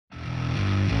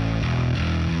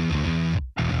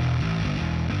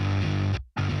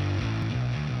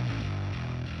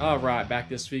Alright, back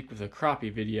this week with a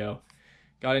crappie video.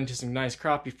 Got into some nice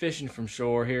crappie fishing from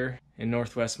shore here in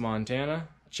northwest Montana.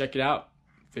 Check it out.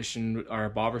 Fishing our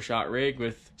bobber shot rig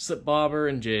with slip bobber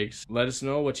and jigs. Let us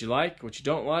know what you like, what you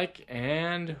don't like,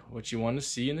 and what you want to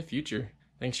see in the future.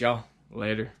 Thanks y'all.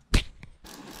 Later. There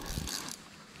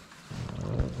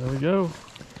we go.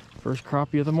 First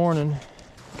crappie of the morning.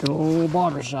 Good old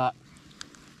bobber shot.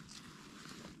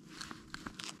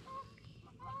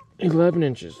 11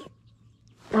 inches.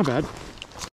 Not bad.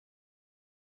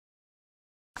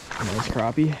 Nice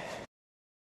crappie.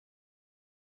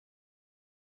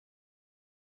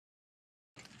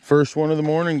 First one of the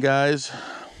morning, guys.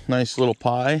 Nice little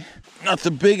pie. Not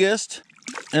the biggest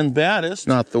and baddest.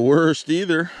 Not the worst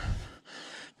either.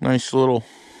 Nice little,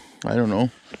 I don't know,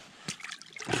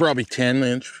 probably 10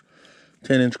 inch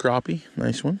crappie.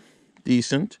 Nice one.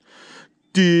 Decent.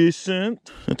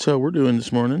 That's how we're doing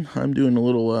this morning. I'm doing a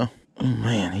little, oh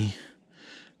man, he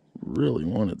really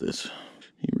wanted this.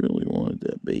 He really wanted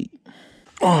that bait.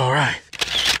 All right.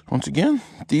 Once again,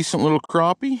 decent little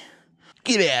crappie.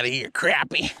 Get out of here,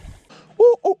 crappie.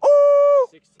 Ooh, ooh, ooh.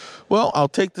 Well, I'll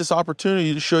take this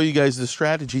opportunity to show you guys the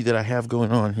strategy that I have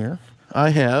going on here.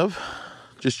 I have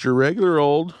just your regular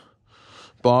old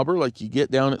bobber like you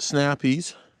get down at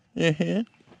Snappy's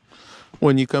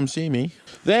when you come see me.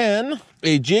 Then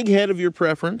a jig head of your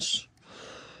preference.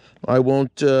 I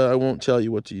won't tell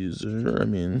you what to use. I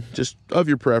mean, just of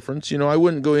your preference. You know, I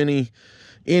wouldn't go any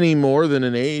more than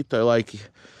an 1/8. I like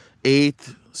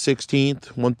 1/8,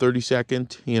 1/16,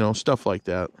 1/32, you know, stuff like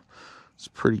that. It's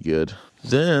pretty good.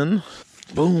 Then,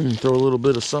 boom, throw a little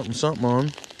bit of something on.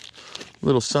 A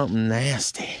little something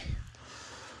nasty.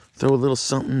 Throw a little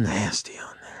something nasty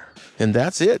on there. And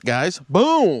that's it, guys.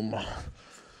 Boom!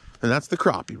 And that's the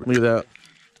crappie. Look at that.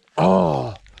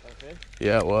 Oh! Okay.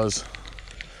 Yeah, it was.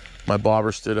 My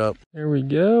bobber stood up. There we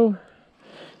go.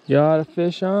 Got a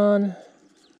fish on.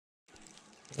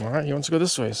 All right, he wants to go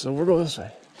this way, so we'll go this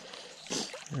way.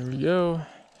 There we go.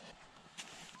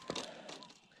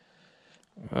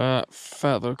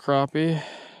 Fat little crappie.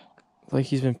 Like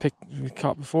he's been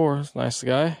caught before. It's a nice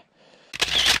guy.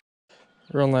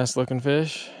 Real nice looking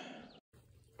fish.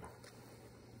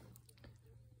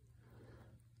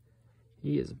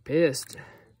 He is pissed.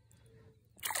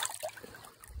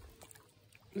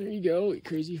 There you go, you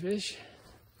crazy fish.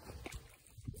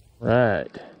 Right.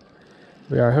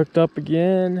 We are hooked up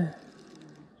again.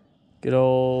 Good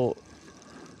old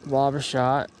bobber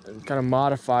shot. Kind of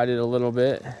modified it a little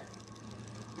bit.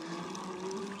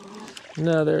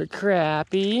 Another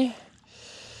crappie.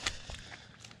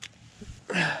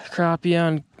 Crappie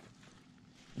on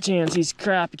Chancey's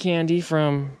crappie candy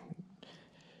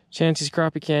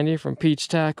from Peach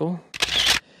Tackle.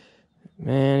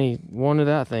 Man, he wanted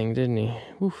that thing, didn't he?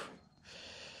 Oof.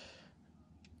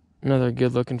 Another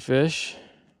good looking fish.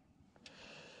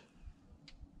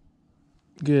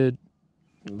 Good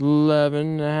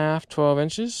 11.5, 12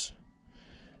 inches.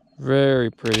 Very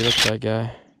pretty. Look at that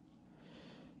guy.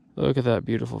 Look at that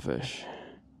beautiful fish.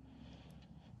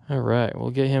 All right, we'll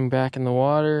get him back in the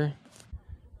water.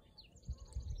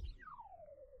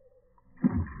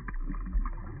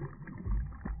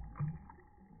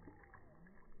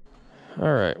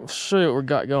 All right, we'll show you what we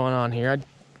got going on here. I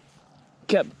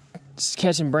kept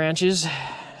catching branches,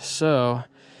 so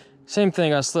same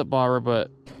thing. I slip bobber, but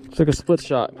took a split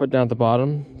shot, put down at the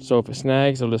bottom, so if it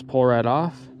snags, it'll just pull right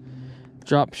off.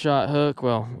 Drop shot hook,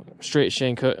 well, straight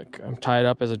shank hook. I'm tied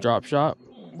up as a drop shot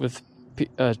with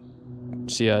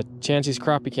Chancey's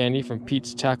crappie candy from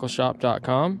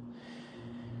Pete'sTackleShop.com.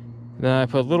 Then I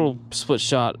put a little split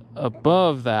shot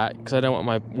above that because I don't want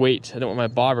my weight, I don't want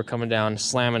my bobber coming down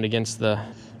slamming against the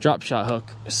drop shot hook.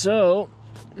 So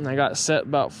I got set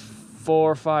about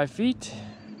 4 or 5 feet,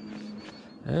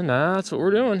 and that's what we're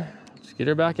doing. Let's get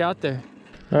her back out there.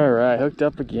 All right, hooked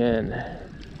up again.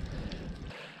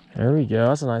 There we go.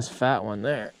 That's a nice fat one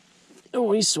there.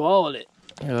 Oh, he swallowed it.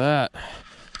 Look at that.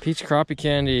 Peach crappie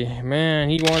candy. Man,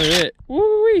 he wanted it.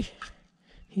 Woo-wee.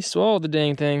 He swallowed the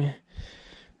dang thing.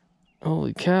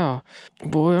 Holy cow.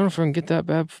 Boy, I don't know if I can get that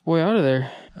bad boy out of there.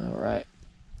 All right.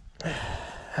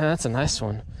 That's a nice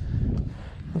one.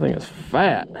 I think it's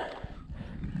fat.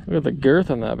 Look at the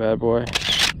girth on that bad boy.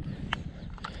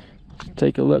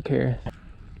 Take a look here.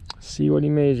 See what he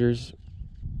measures.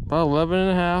 About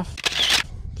 11.5.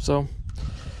 So,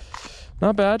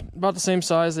 not bad. About the same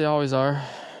size they always are.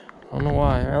 I don't know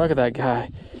why. Man, look at that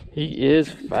guy. He is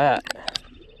fat.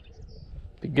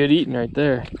 Be good eating right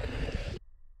there.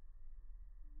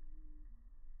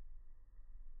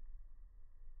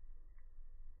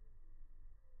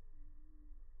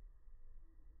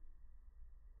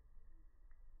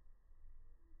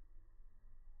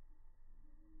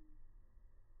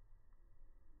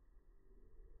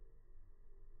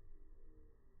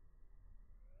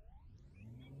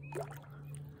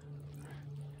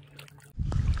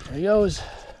 There he goes.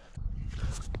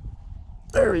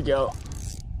 There we go.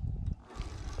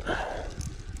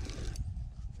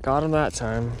 Got him that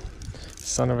time.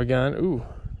 Son of a gun. Ooh.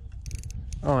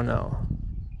 Oh no.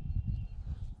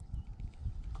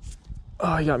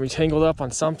 Oh, he got me tangled up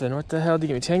on something. What the hell did he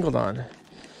get me tangled on?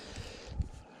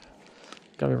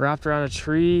 Got me wrapped around a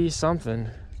tree, something.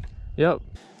 Yep.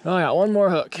 Oh, I got one more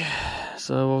hook.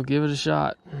 So we'll give it a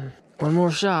shot. One more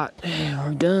shot.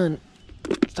 We're done.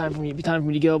 It's time for me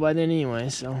to go by then anyway,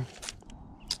 so.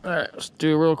 Alright, let's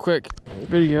do a real quick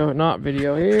video, not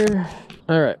video here.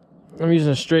 Alright, I'm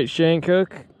using a straight shank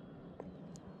hook.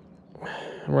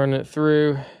 Running it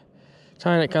through,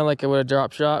 tying it kind of like I would a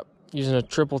drop shot, using a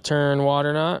triple turn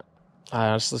water knot.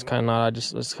 This kind of knot, I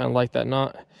just kind of like that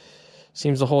knot.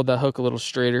 Seems to hold that hook a little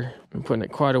straighter. I'm putting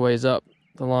it quite a ways up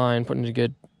the line, putting it a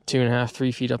good 2.5,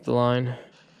 3 feet up the line.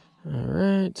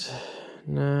 Alright,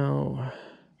 now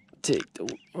take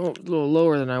the, a little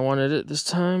lower than I wanted it this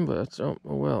time, but oh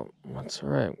well, that's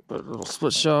alright. Put a little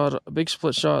split shot, a big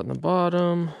split shot in the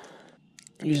bottom.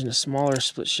 Using a smaller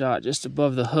split shot just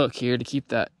above the hook here to keep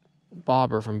that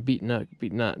bobber from beating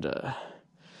that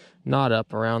knot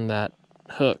up around that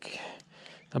hook.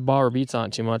 If the bobber beats on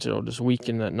it too much, it'll just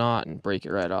weaken that knot and break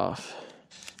it right off.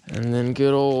 And then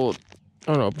good old,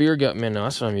 I don't know, beer gut minnow.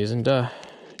 That's what I'm using. Duh.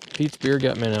 Pete's beer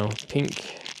gut minnow.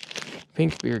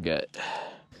 Pink beer gut.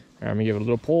 All right, I'm gonna give it a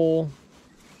little pull.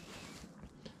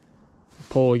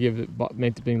 Pull,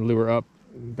 make the big lure up,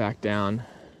 back down.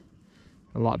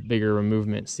 A lot bigger of a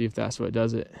movement. See if that's what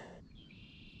does it.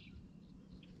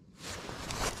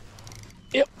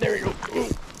 Yep, there we go. Ooh.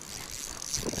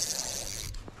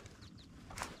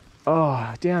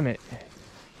 Oh, damn it.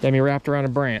 Got me wrapped around a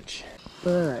branch.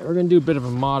 All right, we're gonna do a bit of a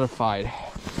modified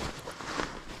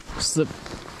slip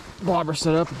bobber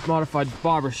setup, modified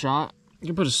bobber shot. You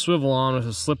can put a swivel on with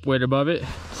a slip weight above it.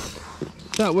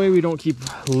 That way we don't keep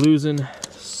losing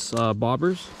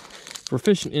bobbers. We're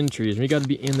fishing in trees. We got to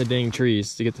be in the dang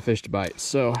trees to get the fish to bite.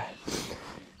 So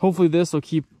hopefully this will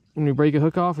keep, when we break a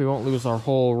hook off, we won't lose our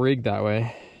whole rig that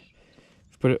way.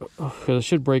 But it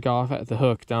should break off at the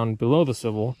hook down below the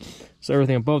swivel, so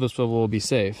everything above the swivel will be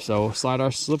safe. So slide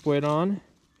our slip weight on,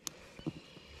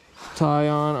 tie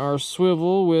on our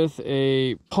swivel with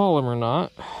a polymer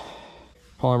knot.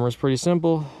 Polymer is pretty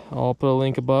simple. I'll put a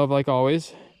link above like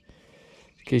always,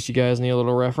 in case you guys need a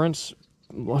little reference.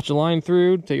 Watch the line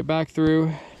through, take it back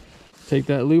through, take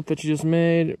that loop that you just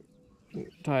made,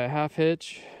 tie a half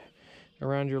hitch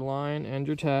around your line and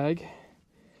your tag,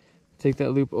 take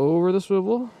that loop over the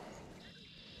swivel,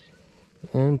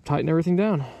 and tighten everything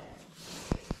down.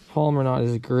 Polymer knot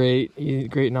is a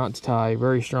great knot to tie,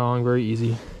 very strong, very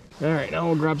easy. All right, now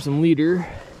we'll grab some leader.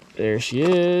 There she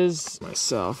is,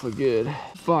 myself a good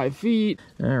 5 feet.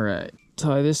 All right,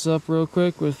 tie this up real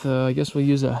quick with, I guess we'll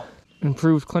use a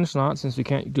improved clinch knot since we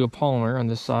can't do a polymer on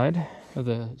this side of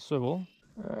the swivel.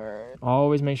 All right.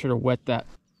 Always make sure to wet that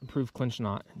improved clinch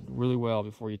knot really well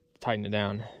before you tighten it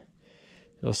down.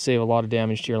 It'll save a lot of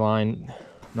damage to your line.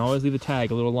 And always leave the tag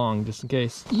a little long just in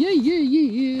case.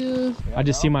 Yeah. I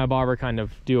just see my bobber kind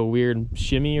of do a weird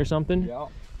shimmy or something. Yeah.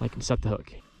 I can set the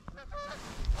hook.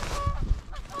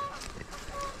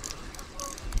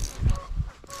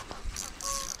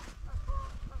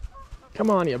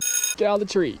 Come on, you get out of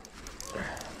the tree.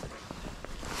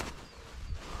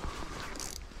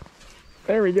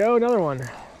 There we go, another one.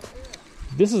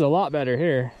 This is a lot better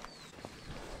here.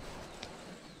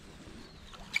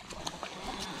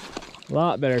 A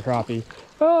lot better crappie.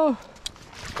 Oh!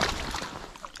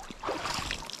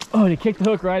 Oh, and he kicked the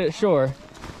hook right at shore.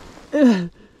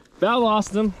 That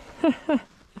lost him.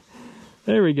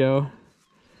 There we go.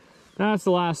 That's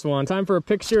the last one. Time for a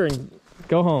picture and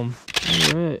go home.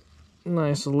 All right,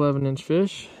 nice 11-inch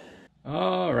fish.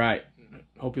 All right.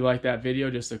 Hope you liked that video.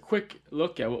 Just a quick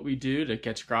look at what we do to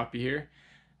catch crappie here.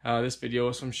 This video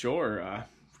was from shore.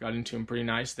 Got into them pretty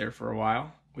nice there for a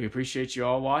while. We appreciate you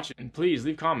all watching. And please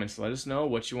leave comments. Let us know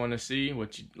what you want to see,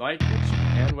 what you like,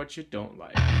 and what you don't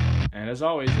like. And as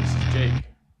always, this is Jake,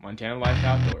 Montana Life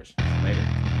Outdoors. Later.